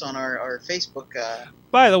 posted this on our Facebook.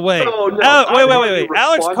 By the way, Oh, no. wait.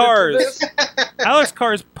 Alex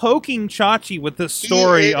Cars poking Chachi with this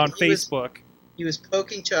story on Facebook. He was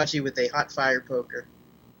poking Chachi with a hot fire poker.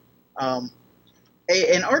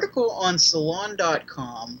 An article on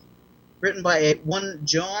Salon.com written by one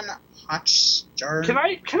John Hotchjar. Can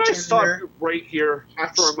I stop you right here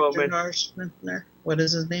for a moment? What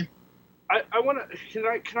is his name? I want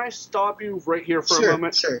to. Can I stop you right here for a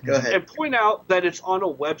moment? Sure, go ahead. And point out that it's on a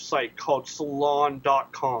website called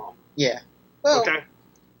Salon.com. Yeah. Well, okay.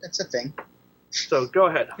 That's a thing. So go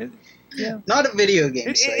ahead. Yeah. Not a video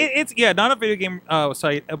game site. It's not a video game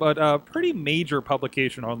site, but a pretty major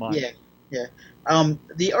publication online. Yeah.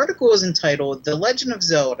 The article was entitled "The Legend of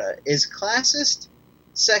Zelda is classist,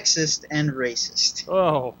 sexist, and racist."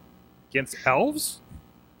 Oh, against elves?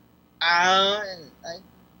 I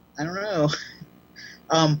don't know.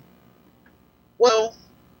 Well,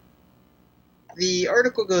 the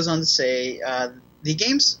article goes on to say the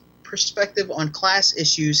game's perspective on class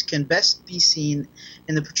issues can best be seen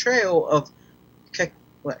in the portrayal of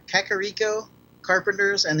Kakariko,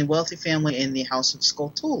 carpenters, and the wealthy family in the House of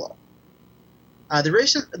Skulltula. The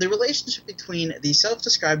relationship between the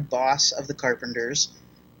self-described boss of the carpenters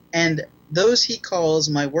and those he calls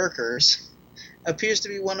my workers appears to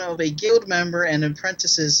be one of a guild member and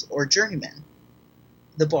apprentices or journeyman.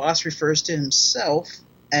 The boss refers to himself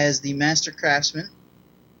as the master craftsman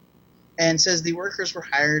and says the workers were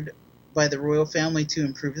hired by the royal family to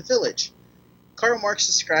improve the village. Karl Marx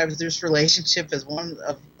describes this relationship as one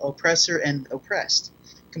of oppressor and oppressed,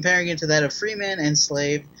 comparing it to that of freeman and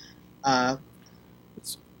slave,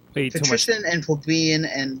 It's way too much. patrician and plebeian,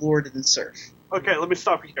 and lord and serf. Okay, let me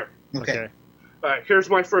stop you here. Okay. All right, here's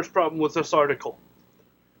my first problem with this article.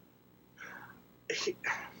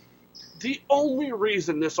 The only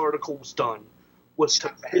reason this article was done was to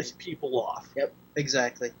piss people off. Yep,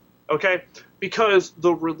 exactly. Okay? Because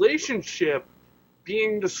the relationship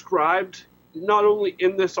being described, not only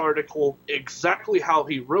in this article, exactly how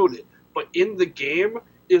he wrote it, but in the game,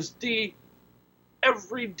 is the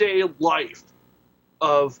everyday life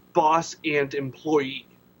of boss and employee.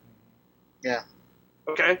 Yeah.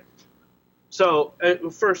 Okay? So,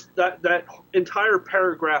 first, that entire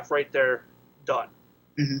paragraph right there, done.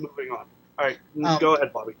 Mhm. Moving on. All right, go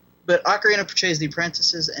ahead, Bobby. But Ocarina portrays the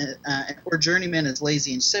apprentices or journeymen as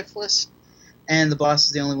lazy and shiftless, and the boss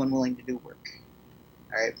is the only one willing to do work.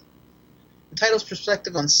 Alright. The title's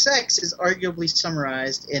perspective on sex is arguably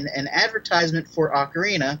summarized in an advertisement for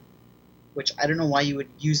Ocarina, which I don't know why you would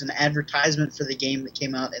use an advertisement for the game that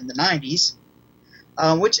came out in the 90s,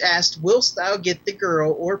 which asked, "Willst thou get the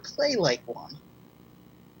girl or play like one?"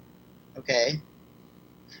 Okay.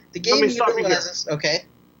 The game Let me stop you here. utilizes... Okay.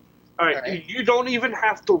 All right, Alright. you don't even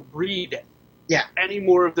have to read Yeah. any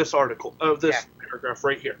more of this article, of this paragraph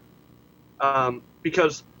right here.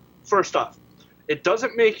 Because, first off, it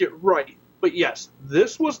doesn't make it right, but yes,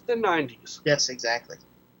 this was the 90s, Yes, exactly.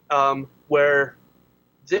 where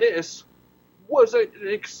this was an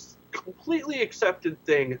completely accepted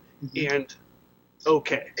thing, Mhm. and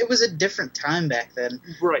okay. It was a different time back then.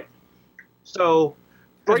 Right. So,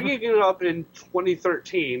 bringing it up in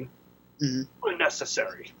 2013, Mhm.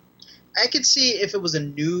 unnecessary. I could see if it was a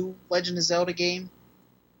new Legend of Zelda game,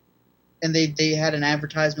 and they had an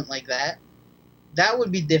advertisement like that, that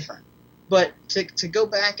would be different. But to go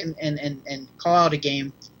back and call out a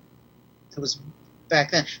game that was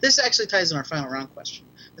back then, this actually ties in our final round question.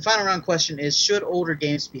 The final round question is: should older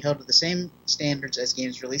games be held to the same standards as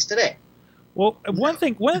games released today? Well, a lot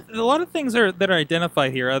of things that are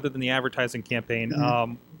identified here, other than the advertising campaign,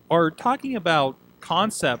 are talking about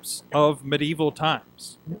concepts of medieval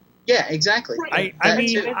times. Yeah, exactly. Right.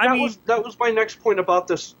 That was my next point about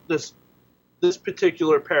this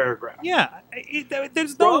particular paragraph. Yeah,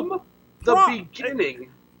 there's From no the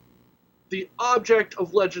beginning, the object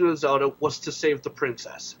of Legend of Zelda was to save the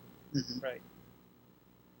princess. Mhm. Right.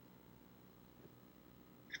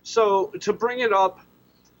 So to bring it up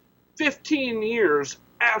 15 years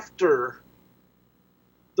after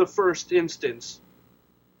the first instance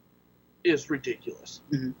is ridiculous.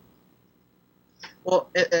 Mhm. Well,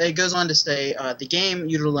 it goes on to say the game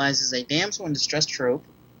utilizes a damsel in distress trope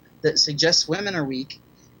that suggests women are weak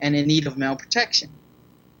and in need of male protection.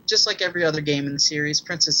 Just like every other game in the series,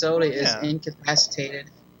 Princess Zelda is incapacitated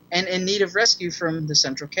and in need of rescue from the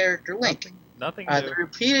central character, Link. Nothing The new.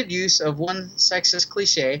 repeated use of one sexist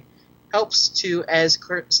cliche helps to, as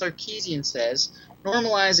Sarkeesian says,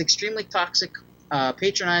 normalize extremely toxic,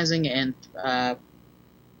 patronizing, and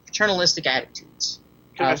paternalistic attitudes.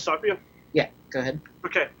 Can I stop you? Yeah, go ahead.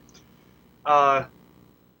 Okay.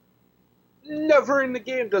 Never in the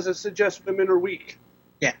game does it suggest women are weak.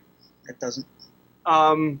 Yeah, it doesn't.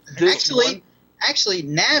 This one, Actually,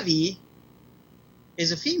 Navi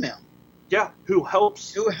is a female who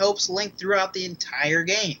helps. who helps Link throughout the entire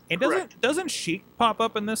game. And Correct. doesn't Sheik pop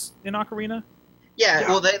up in Ocarina? Yeah, Yeah.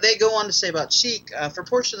 well, they go on to say about Sheik, for a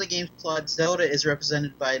portion of the game's plot, Zelda is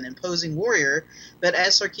represented by an imposing warrior, but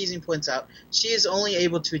as Sarkeesian points out, she is only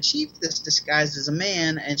able to achieve this disguised as a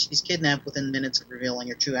man, and she's kidnapped within minutes of revealing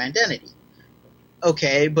her true identity.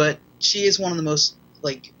 Okay, but she is one of the most,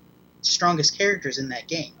 strongest characters in that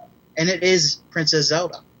game. And it is Princess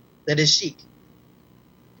Zelda. That is Sheik,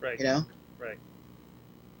 Right. you know? Right.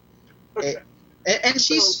 Okay. And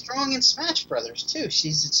she's So- strong in Smash Brothers too.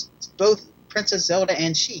 She's both Princess Zelda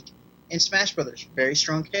and Sheik in Smash Brothers. Very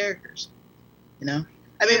strong characters. You know,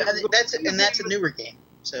 I mean, that's a newer game.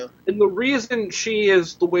 So And the reason she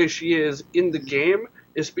is the way she is in the game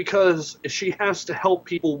is because she has to help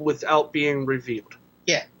people without being revealed.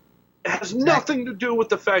 yeah, It has nothing to do with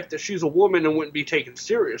the fact that she's a woman and wouldn't be taken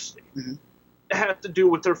seriously. Mhm. It has to do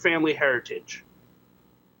with her family heritage.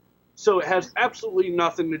 So it has absolutely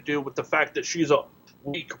nothing to do with the fact that she's a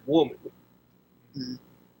weak woman. Mhm.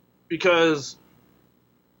 Because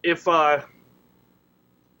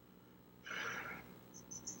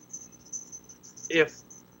if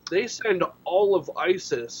they send all of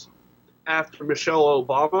ISIS after Michelle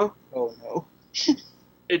Obama, oh no,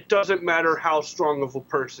 it doesn't matter how strong of a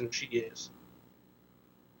person she is.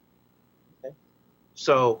 Okay.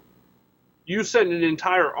 So, you send an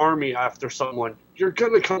entire army after someone, you're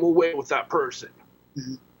gonna come away with that person.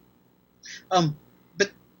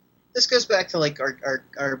 but this goes back to like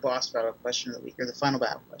our boss battle question of the week, or the final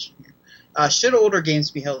battle question here. Should older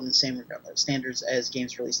games be held in the same standards as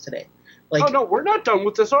games released today? Like, Oh no, we're not done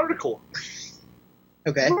with this article.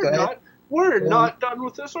 okay, go We're ahead. not. We're Go not done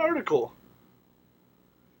with this article.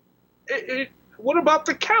 What about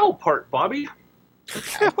the cow part, Bobby?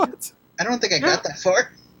 What? I don't think I got that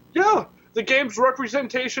far. Yeah, the game's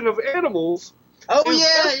representation of animals Oh is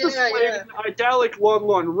yeah, best displayed yeah. in Idyllic Lon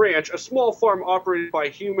Lon Ranch, a small farm operated by a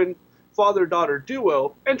human father-daughter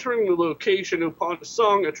duo. Entering the location upon a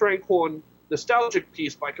song, a tranquil and nostalgic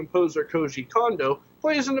piece by composer Koji Kondo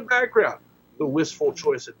plays in the background. The wistful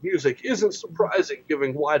choice of music isn't surprising,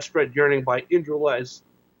 given widespread yearning by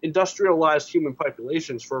industrialized human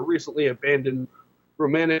populations for a recently abandoned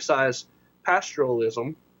romanticized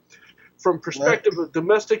pastoralism. From perspective of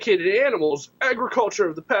domesticated animals, agriculture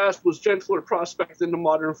of the past was gentler prospect than the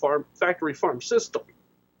modern factory farm system.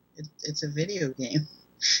 It's a video game.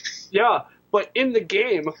 Yeah, but in the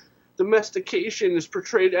game, domestication is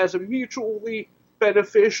portrayed as a mutually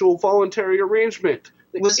beneficial voluntary arrangement.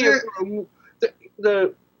 Was there-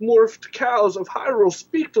 The morphed cows of Hyrule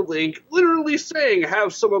speak to Link, literally saying,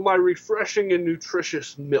 "Have some of my refreshing and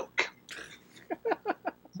nutritious milk."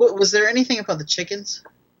 Was there anything about the chickens?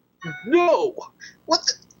 No!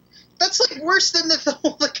 What? That's like worse than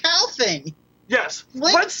the cow thing. Yes,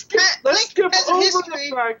 Link let's skip has a over history.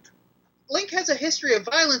 the fact. Link has a history of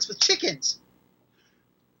violence with chickens.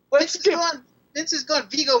 Let's skip Vince has gone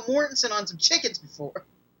Viggo Mortensen on some chickens before.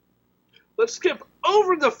 Let's skip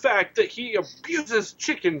over the fact that he abuses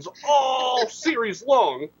chickens all series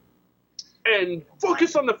long and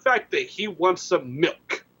focus on the fact that he wants some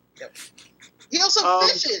milk. He also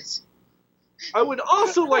fishes. I would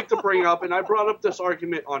also like to bring up, and I brought up this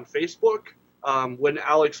argument on Facebook when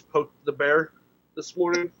Alex poked the bear this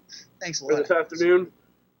morning Thanks a or lot. this afternoon.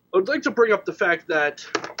 I would like to bring up the fact that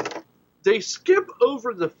they skip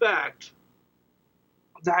over the fact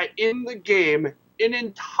that in the game, an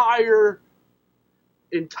entire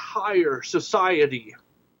society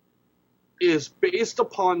is based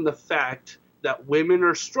upon the fact that women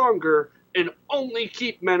are stronger and only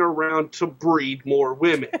keep men around to breed more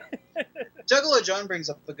women. Juggalo John brings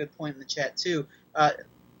up a good point in the chat too.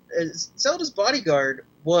 Zelda's bodyguard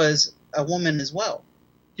was a woman as well,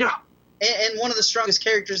 Yeah, and one of the strongest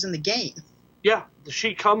characters in the game. yeah,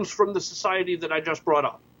 she comes from the society that I just brought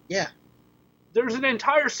up. Yeah. There's an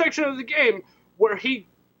entire section of the game where he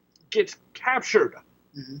gets captured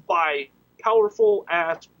Mhm. by powerful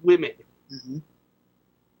ass women. Mm-hmm.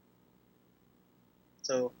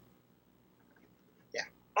 So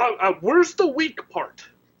Where's the weak part?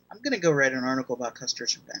 I'm gonna go write an article about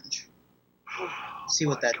Custer's Revenge. See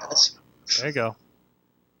what that does. There you go.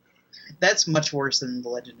 That's much worse than The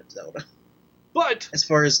Legend of Zelda, But as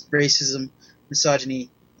far as racism, misogyny,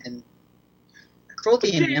 and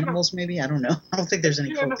cruelty in Yeah. animals. Maybe I don't know. I don't think there's any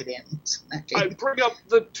Yeah, cruelty to animals in that I game. bring up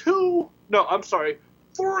the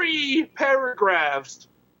 3 paragraphs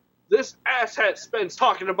this asshat spends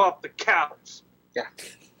talking about the cows. Yeah.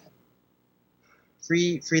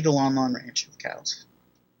 Free the Lon Lon Ranch of cows.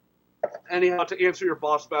 Anyhow, to answer your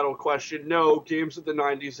boss battle question, no, games of the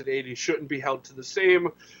 90s and 80s shouldn't be held to the same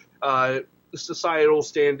societal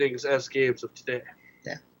standings as games of today.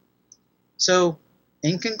 So,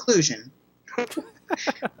 in conclusion,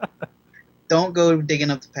 don't go digging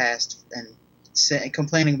up the past and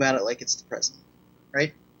complaining about it like it's the present.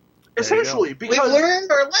 Right? Essentially, We've because learned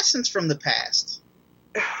our lessons from the past.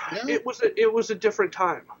 You know? it was a different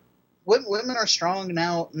time. Women are strong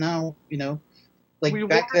now. You know, like We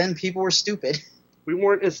back weren't- then, people were stupid. We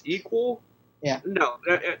weren't as equal, No,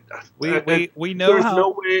 we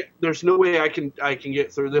know there's no way I can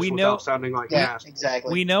get through this without sounding like an ass.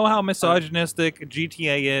 Exactly. We know how misogynistic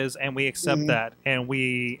GTA is, and we accept that, and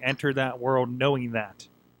we enter that world knowing that.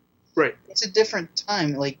 Right. It's a different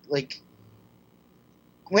time. Like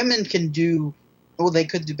women can do. Well, they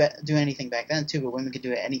could do anything back then too, but women can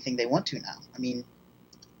do anything they want to now. I mean,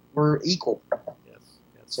 we're equal. Yes.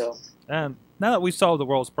 So. And now that we've solved the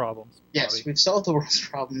world's problems. Yes, Bobby. we've solved the world's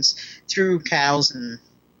problems through cows and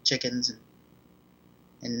chickens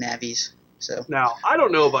and navies. So now, I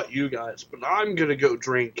don't know about you guys, but I'm gonna go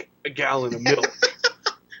drink a gallon of milk.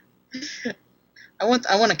 I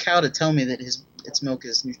want a cow to tell me that its milk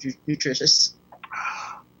is nutritious.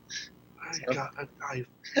 All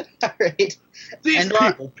right. These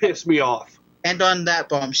people piss me off. And on that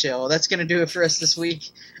bombshell, that's going to do it for us this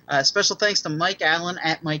week. Special thanks to Mike Allen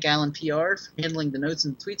at Mike Allen PR for handling the notes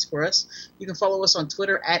and tweets for us. You can follow us on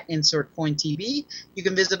Twitter at InsertCoinTV. You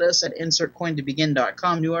can visit us at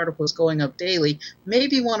InsertCoinToBegin.com. New articles going up daily,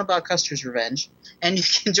 maybe one about Custer's Revenge. And you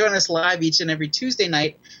can join us live each and every Tuesday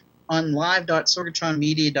night on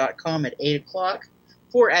live.sorgatronmedia.com at 8 o'clock.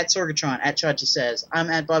 For at Sorgatron, at Chachi Says. I'm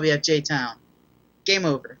at Bobby F. J. Town. Game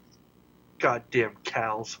over. Goddamn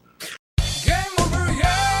cows.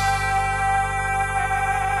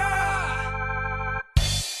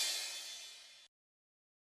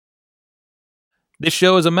 This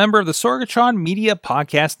show is a member of the Sorgatron Media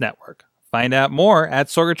Podcast Network. Find out more at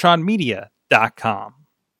sorgatronmedia.com.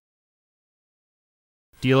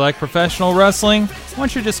 Do you like professional wrestling?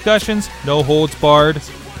 Want your discussions no holds barred?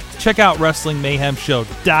 Check out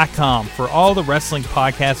WrestlingMayhemShow.com for all the wrestling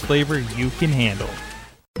podcast flavor you can handle.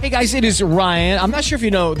 Hey guys, it is Ryan. I'm not sure if you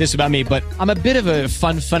know this about me, but I'm a bit of a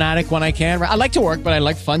fun fanatic when I can. I like to work, but I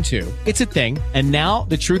like fun too. It's a thing. And now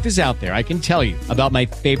the truth is out there. I can tell you about my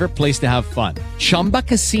favorite place to have fun. Chumba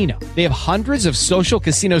Casino. They have hundreds of social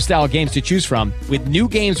casino style games to choose from with new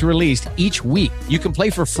games released each week. You can play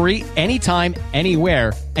for free anytime,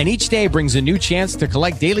 anywhere. And each day brings a new chance to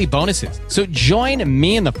collect daily bonuses. So join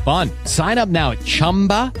me in the fun. Sign up now at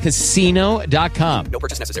ChumbaCasino.com. No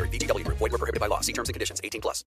purchase necessary. VGW Group. Void where prohibited by law. See terms and conditions. 18+.